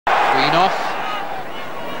Green off.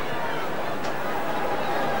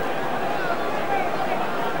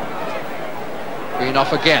 Green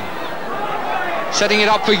off again. Setting it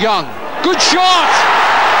up for Young. Good shot!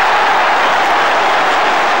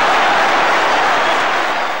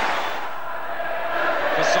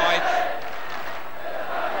 Forsyth.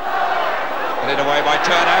 Put it away by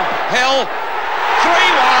Turner. Hill.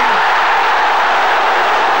 3-1.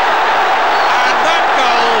 And that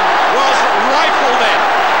goal was rifled in.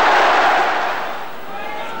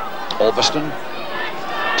 Ulverston.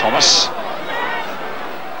 Thomas.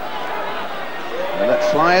 And let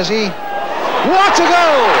fly as he... What a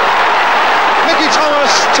goal! Mickey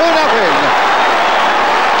Thomas, 2-0.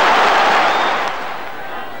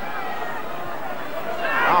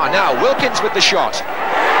 Now Wilkins with the shot.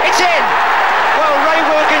 It's in! Well, Ray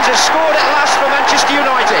Wilkins has scored at last for Manchester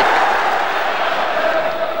United.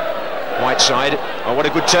 Whiteside. Oh, what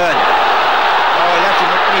a good turn. Oh, he left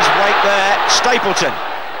him in his wake there. Stapleton.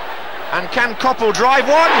 And can Coppell drive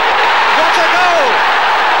one? What a goal!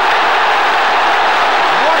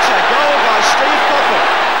 What a goal by Steve Coppell.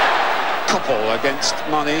 Coppell against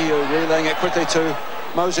Money, relaying it quickly to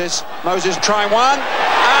Moses. Moses trying one,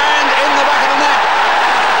 and in the back of the net.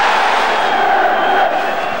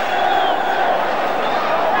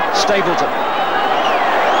 Stapleton.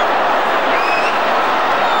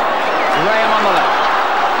 Graham on the left.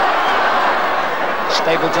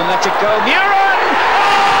 Stapleton lets it go. Muren!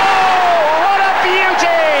 Oh, what a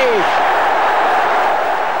beauty!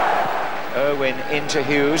 Irwin into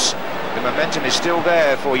Hughes. The momentum is still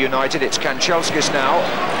there for United. It's Kanchelskis now.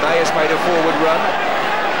 May has made a forward run.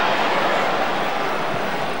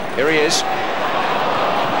 Here he is.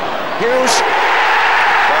 Hughes.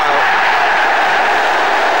 Wow.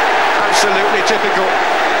 Absolutely typical.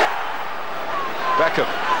 Beckham.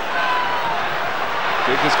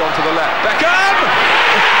 Gigg has gone to the left. Beckham!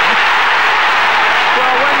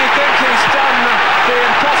 Well, when you think he's done the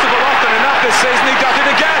impossible often enough this season, he does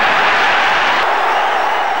it again.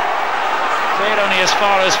 Cleared only as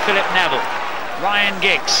far as Philip Neville. Ryan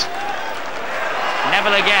Giggs.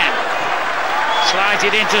 Neville again. Slides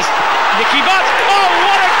it into Nicky Butt. Oh,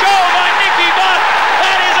 what a goal by Nicky Butt!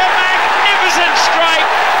 That is a magnificent strike,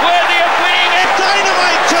 worthy of winning a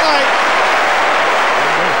Dynamite tonight!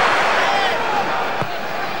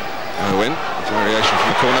 Irwin, variation from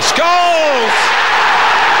the corner. Score!